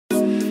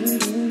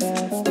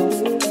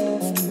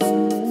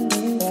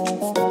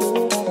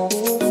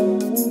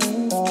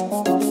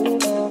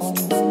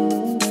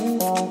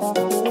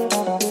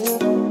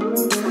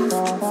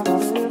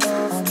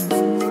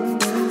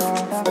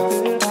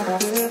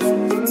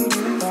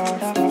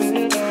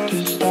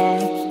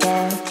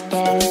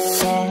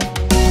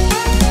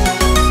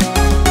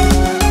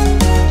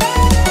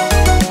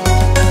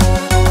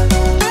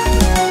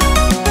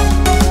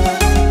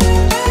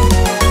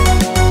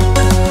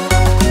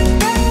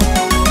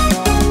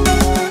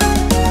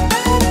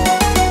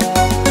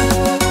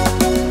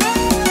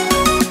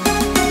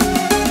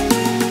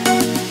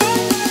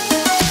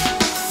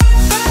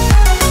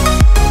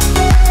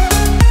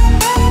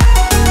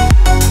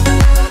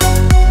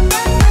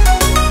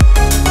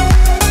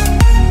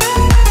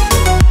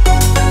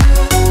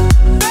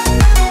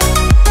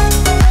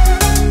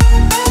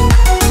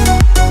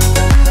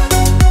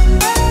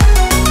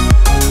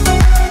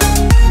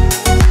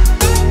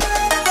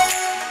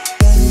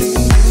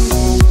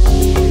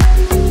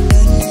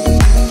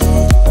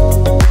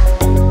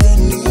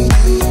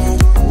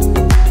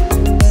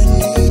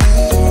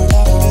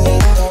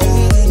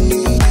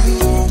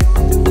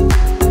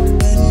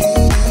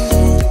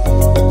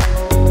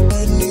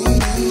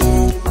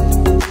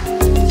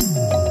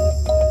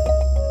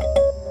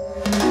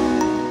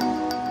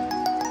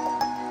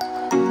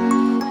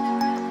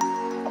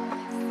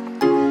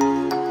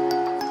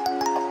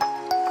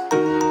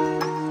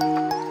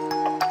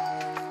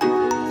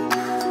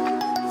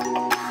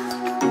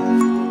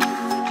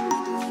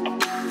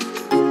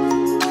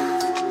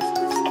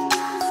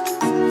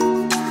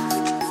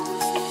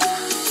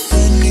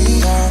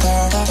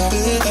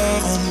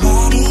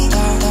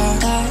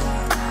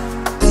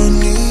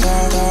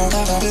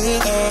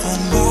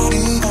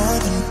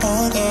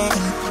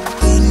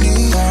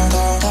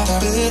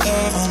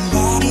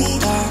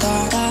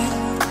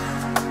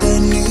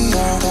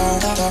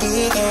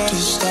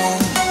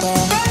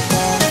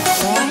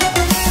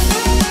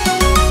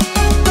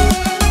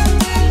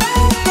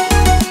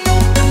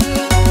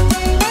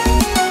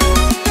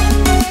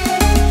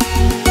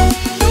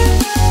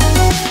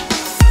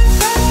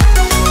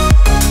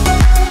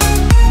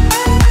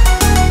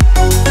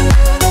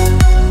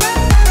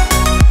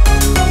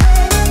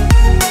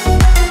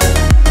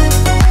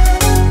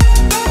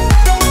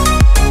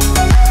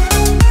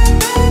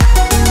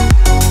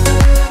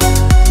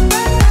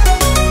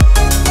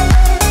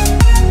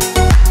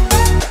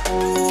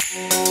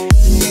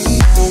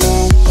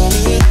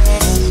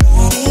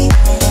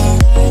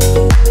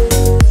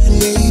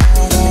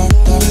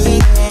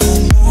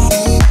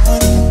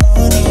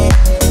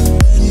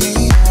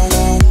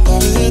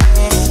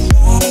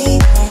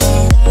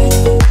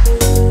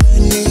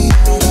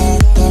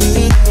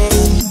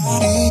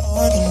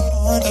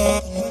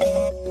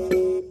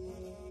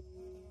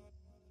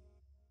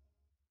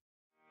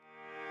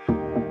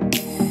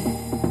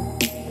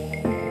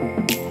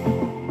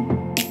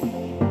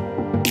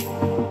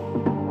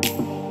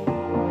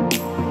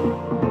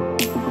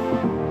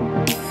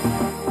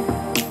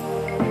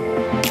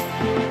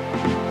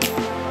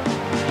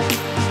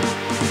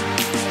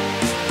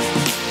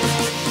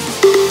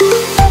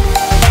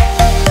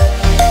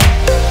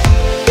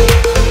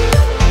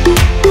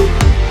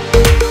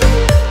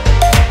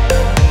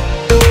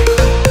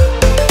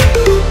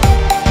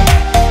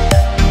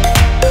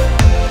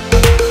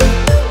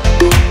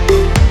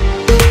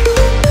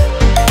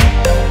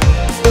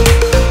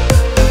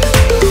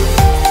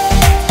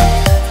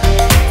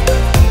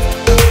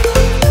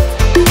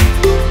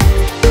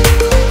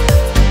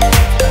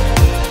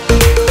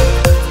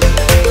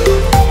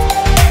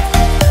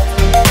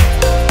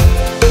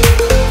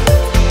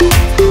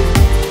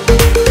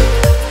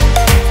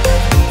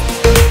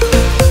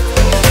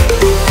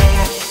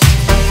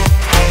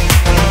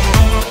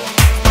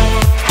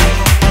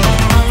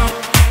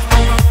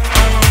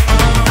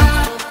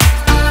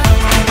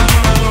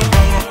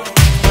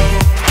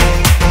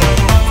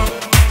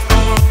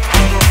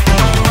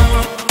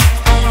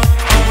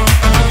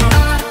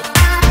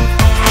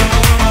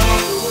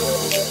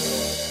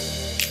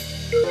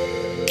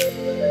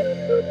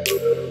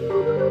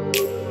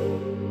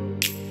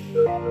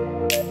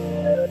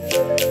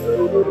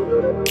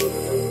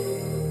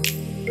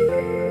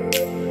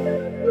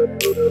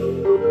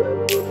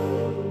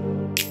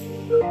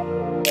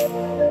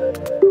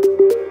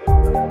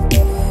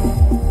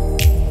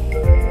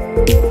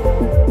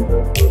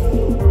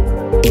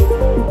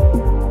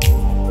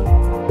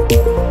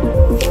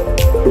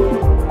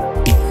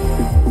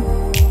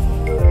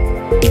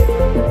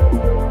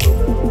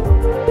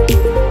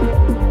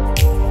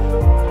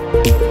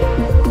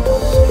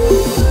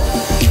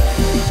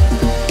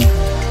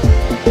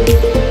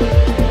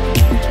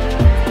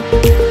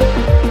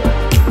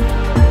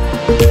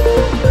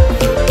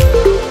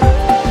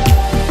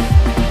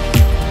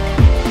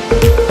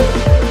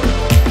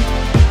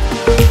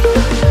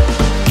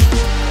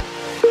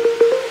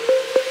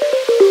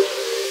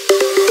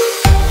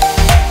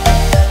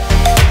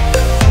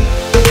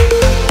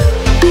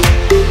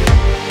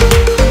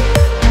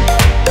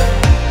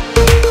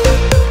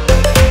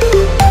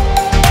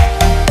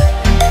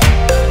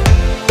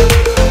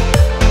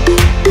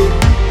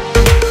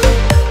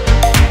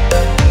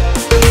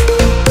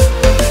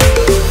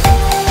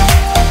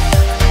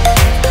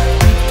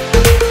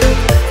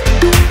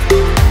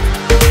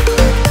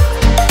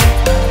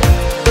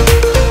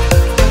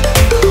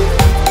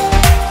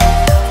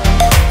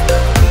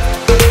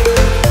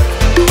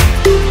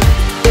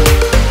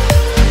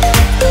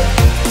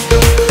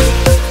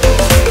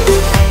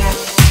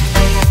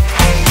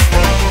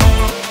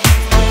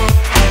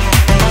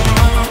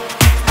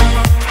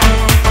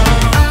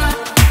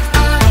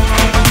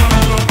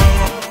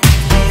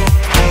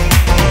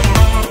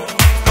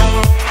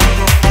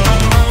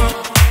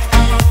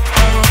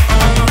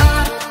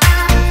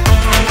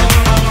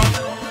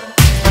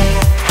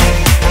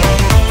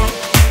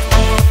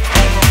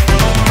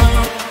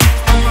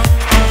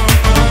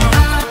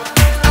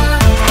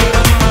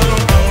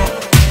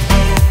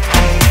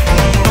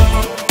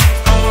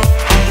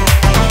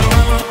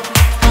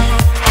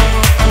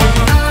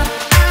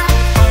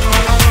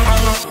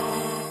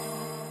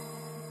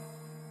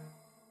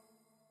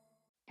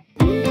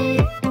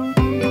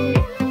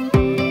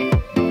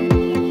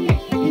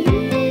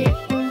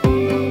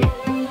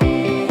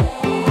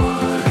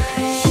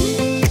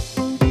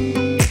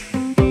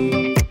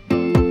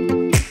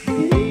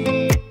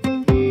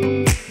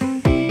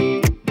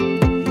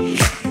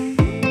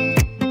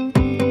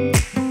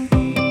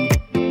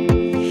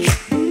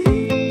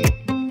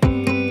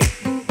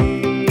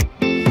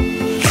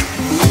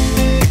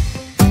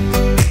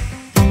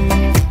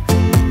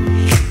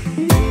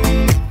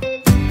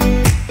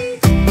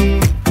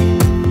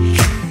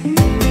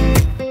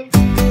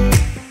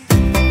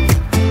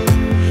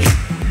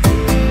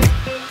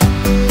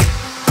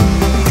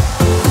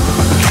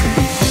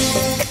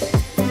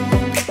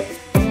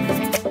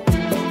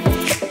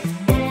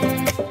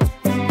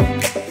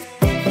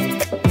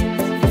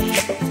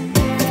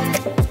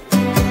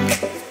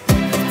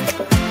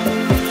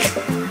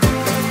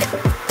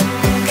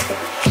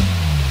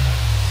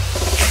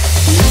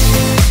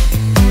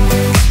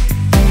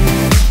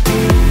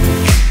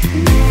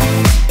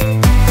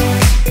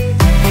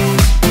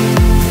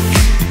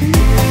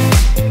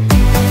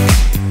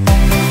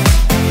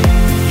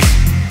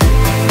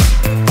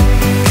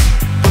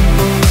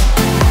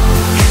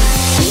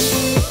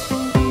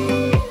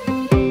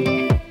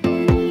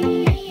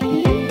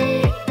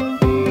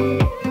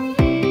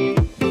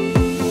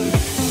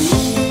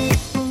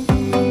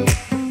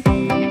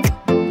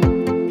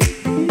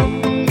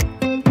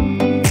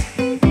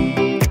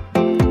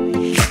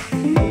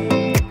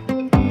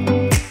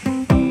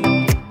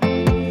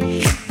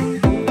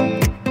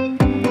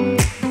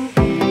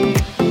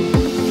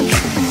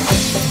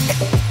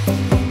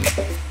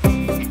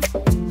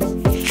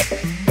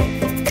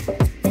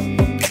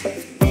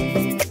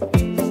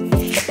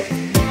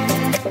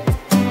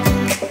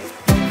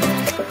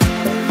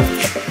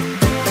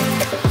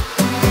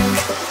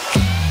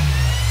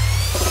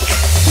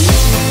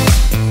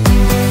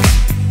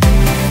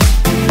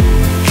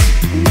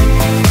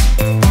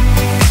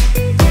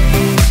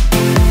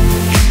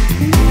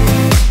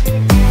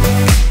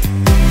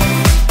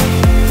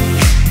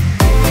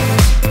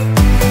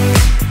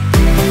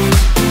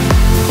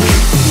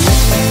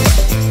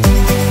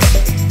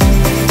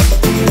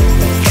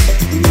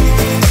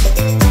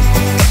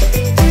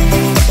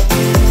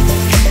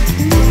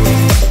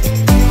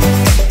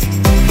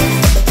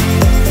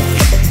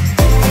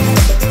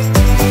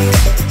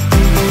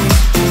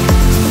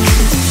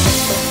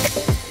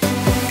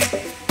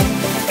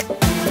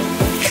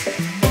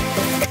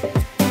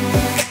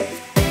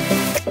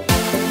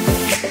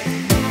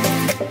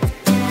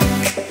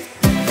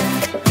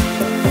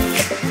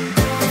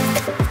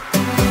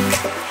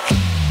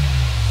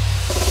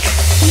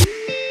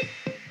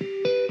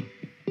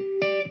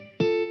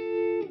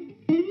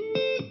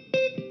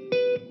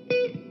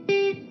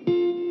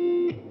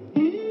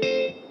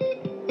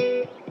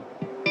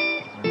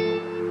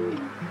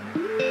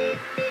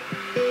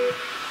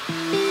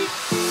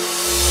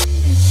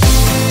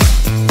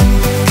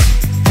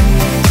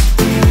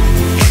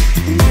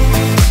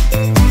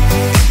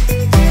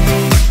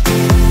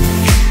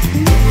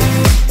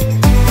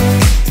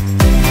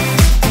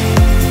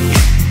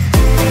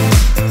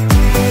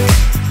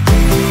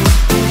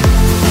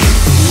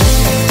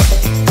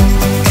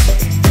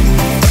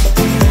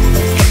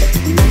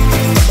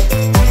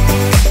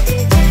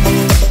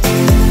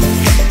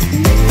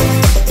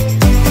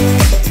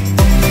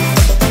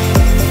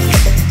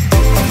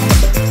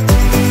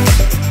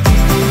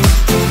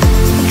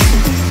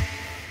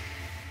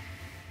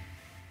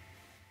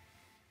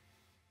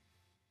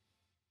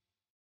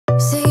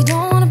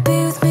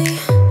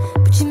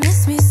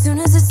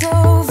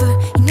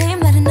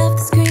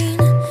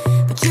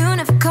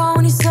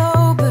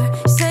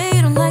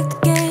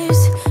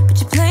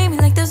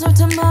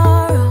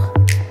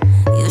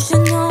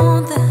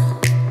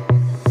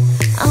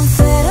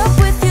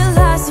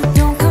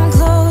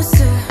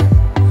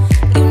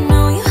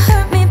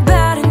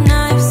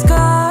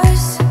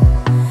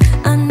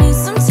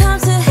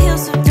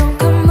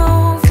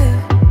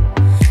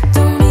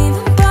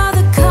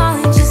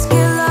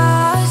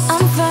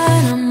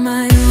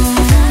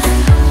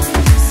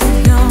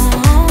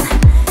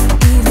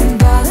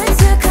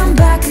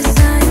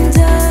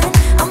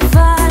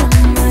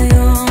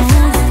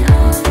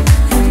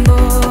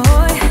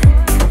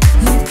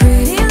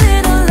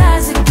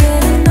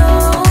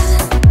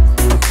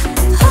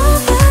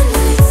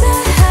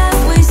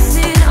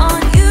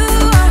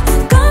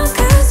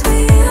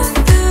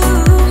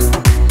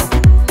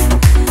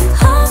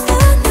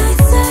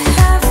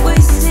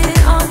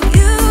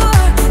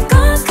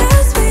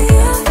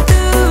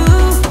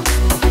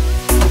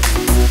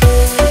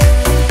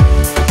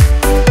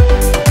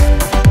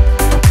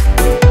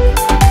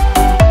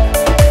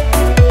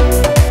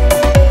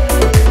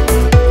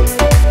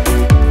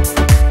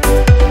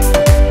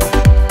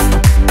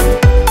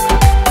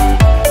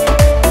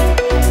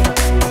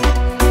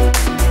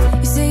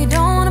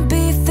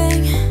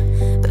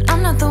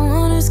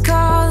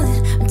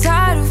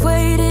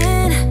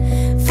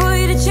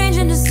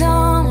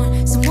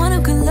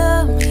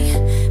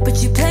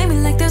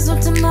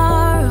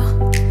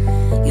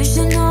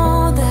should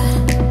know that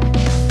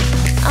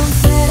I'm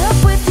fed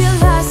up with your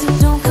lies, so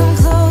don't come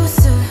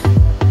closer.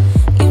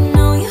 You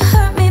know you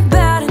hurt me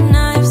bad and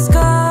I have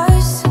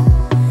scars.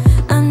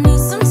 I need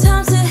some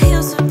time to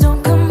heal, so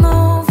don't come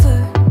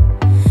over.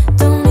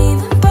 Don't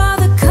even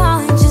bother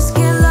calling, just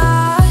get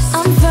lost.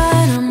 I'm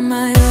fine on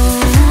my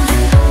own,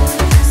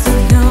 so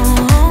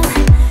don't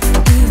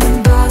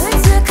even bother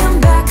to come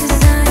back,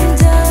 'cause I ain't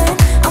done.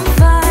 I'm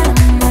fine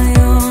on my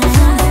own.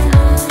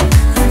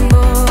 And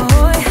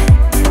boy,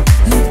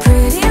 your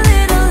pretty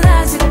little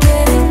lies are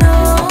getting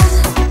old.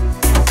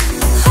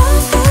 All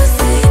those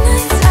late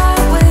nights I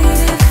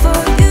waited for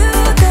you,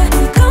 then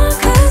gone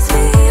 'cause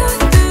we are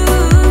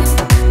through.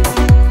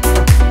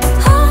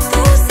 All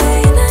those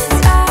late nights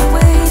I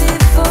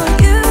waited for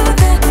you,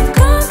 then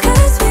gone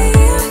 'cause we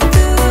are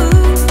through.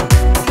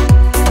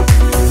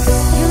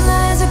 Your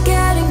lies are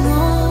getting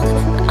old,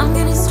 but I'm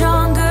getting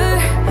stronger.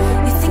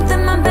 You think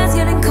that my bed's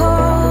getting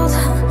cold,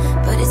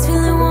 but it's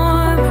feeling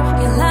warm.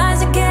 Your lies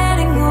are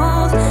getting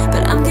old,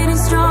 but I'm getting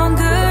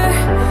stronger.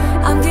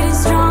 I'm getting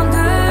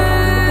stronger,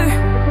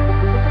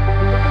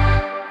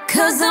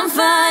 'cause I'm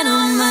fine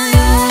on my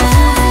own.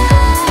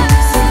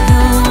 So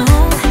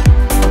don't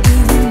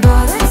even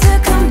bother to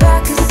come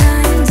back, 'cause I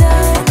ain't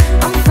done.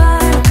 I'm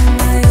fine on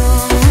my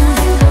own.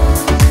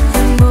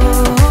 And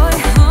boy,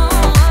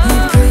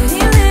 your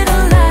pretty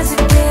little lies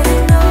are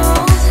getting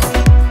old.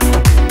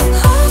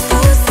 All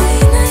those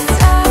late nights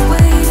I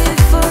waited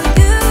for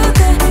you,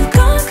 then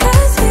gone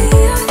 'cause we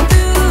are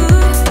through.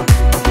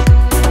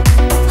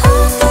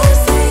 All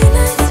those late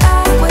nights I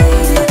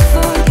waited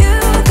for you,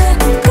 then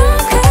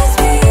gone 'cause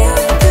we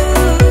are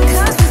through.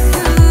 'Cause we're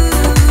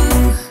through.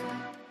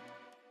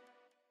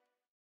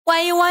 Why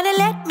you wanna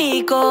let me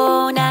go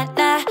now?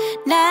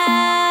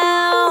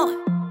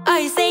 Are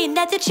you saying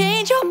that to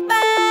change your mind?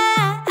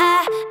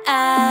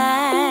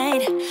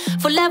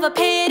 For love or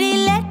pity,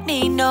 let me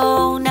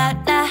know now.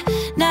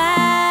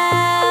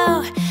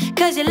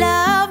 'Cause your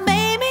love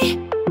made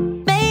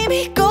me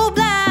go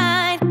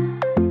blind.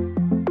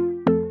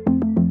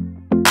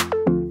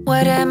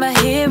 What am I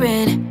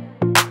hearing?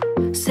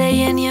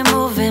 Saying you're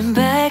moving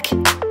back.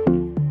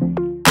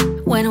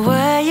 When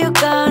were you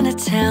gonna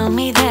tell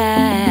me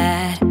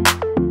that?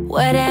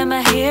 What am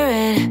I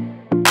hearing?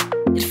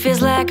 It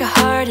feels like a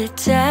heart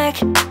attack.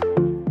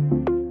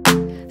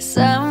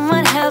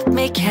 Someone help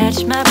me catch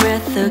my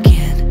breath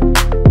again.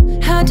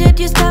 How did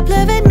you stop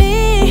loving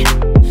me?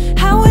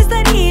 How is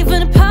that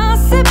even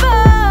possible?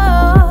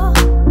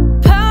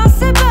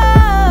 Possible?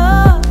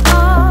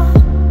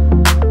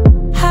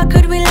 How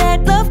could we let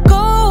love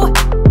go?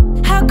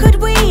 How could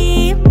we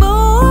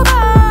move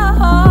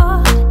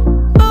on?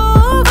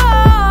 Move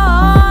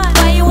on.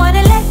 Why you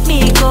wanna let me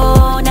go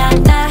now?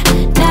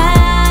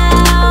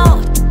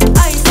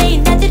 Are you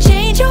saying that to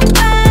change your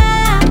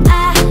mind?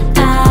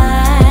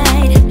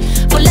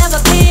 For love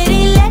or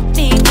pity, let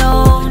me know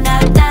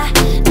now.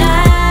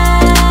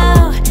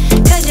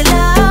 'Cause your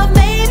love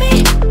made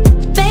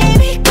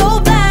me go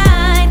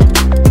blind.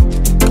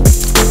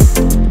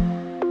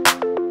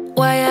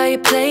 Why are you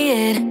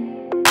playing?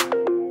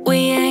 We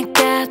ain't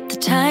got the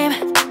time.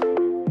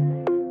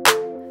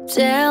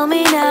 Tell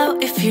me now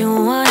if you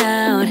want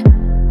out.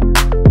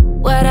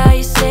 What are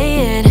you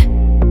saying?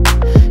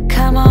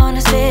 Come on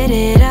and spit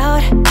it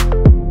out.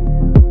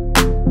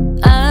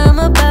 I'm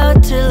about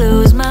to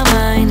lose my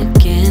mind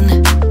again.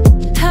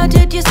 How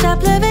did you stop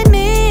loving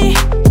me?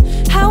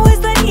 How is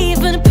that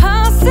even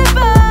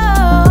possible?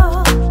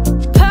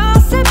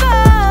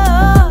 Possible?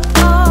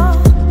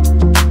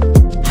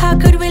 How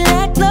could we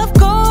let love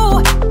go?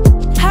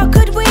 How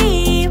could we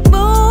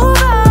move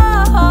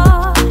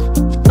on?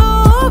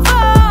 Move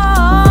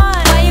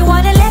on. Why you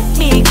wanna let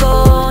me go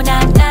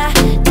now?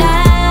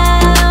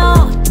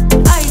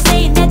 Are you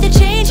saying that to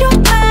change your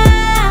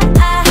mind?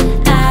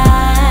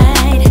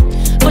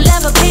 For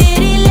love or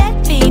pity, let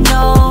me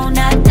know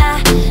now.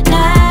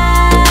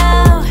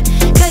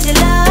 'Cause your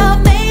love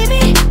made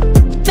me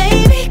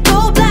go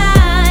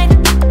blind.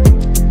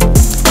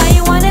 Why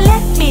you wanna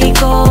let me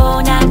go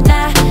now?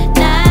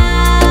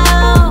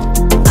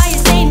 Are you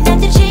saying that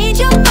to change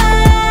your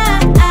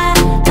mind?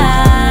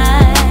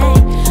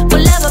 For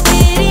love or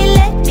pity,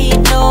 let me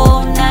know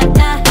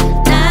now.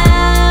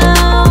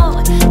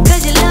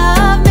 'Cause your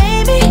love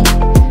made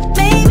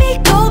me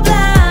go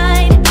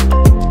blind.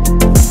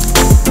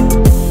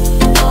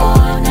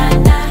 Oh na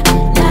na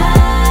na.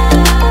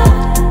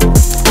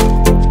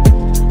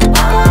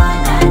 Oh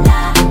na na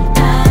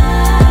na.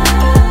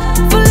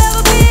 For love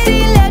or pity,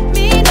 let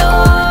me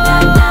know.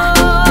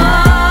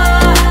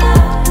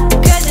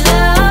 'Cause your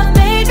love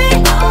made me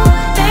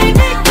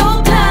go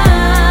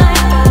blind.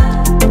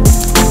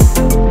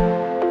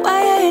 Why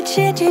are you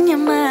changing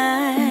your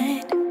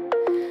mind?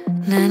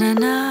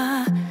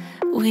 Na,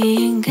 we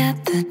ain't got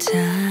the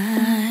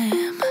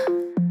time.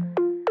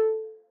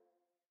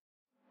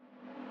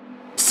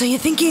 So you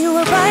think you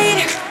were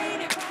right?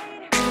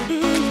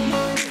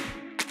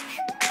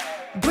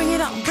 Bring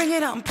it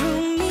on,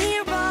 prove me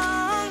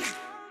wrong.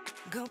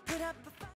 Go put up a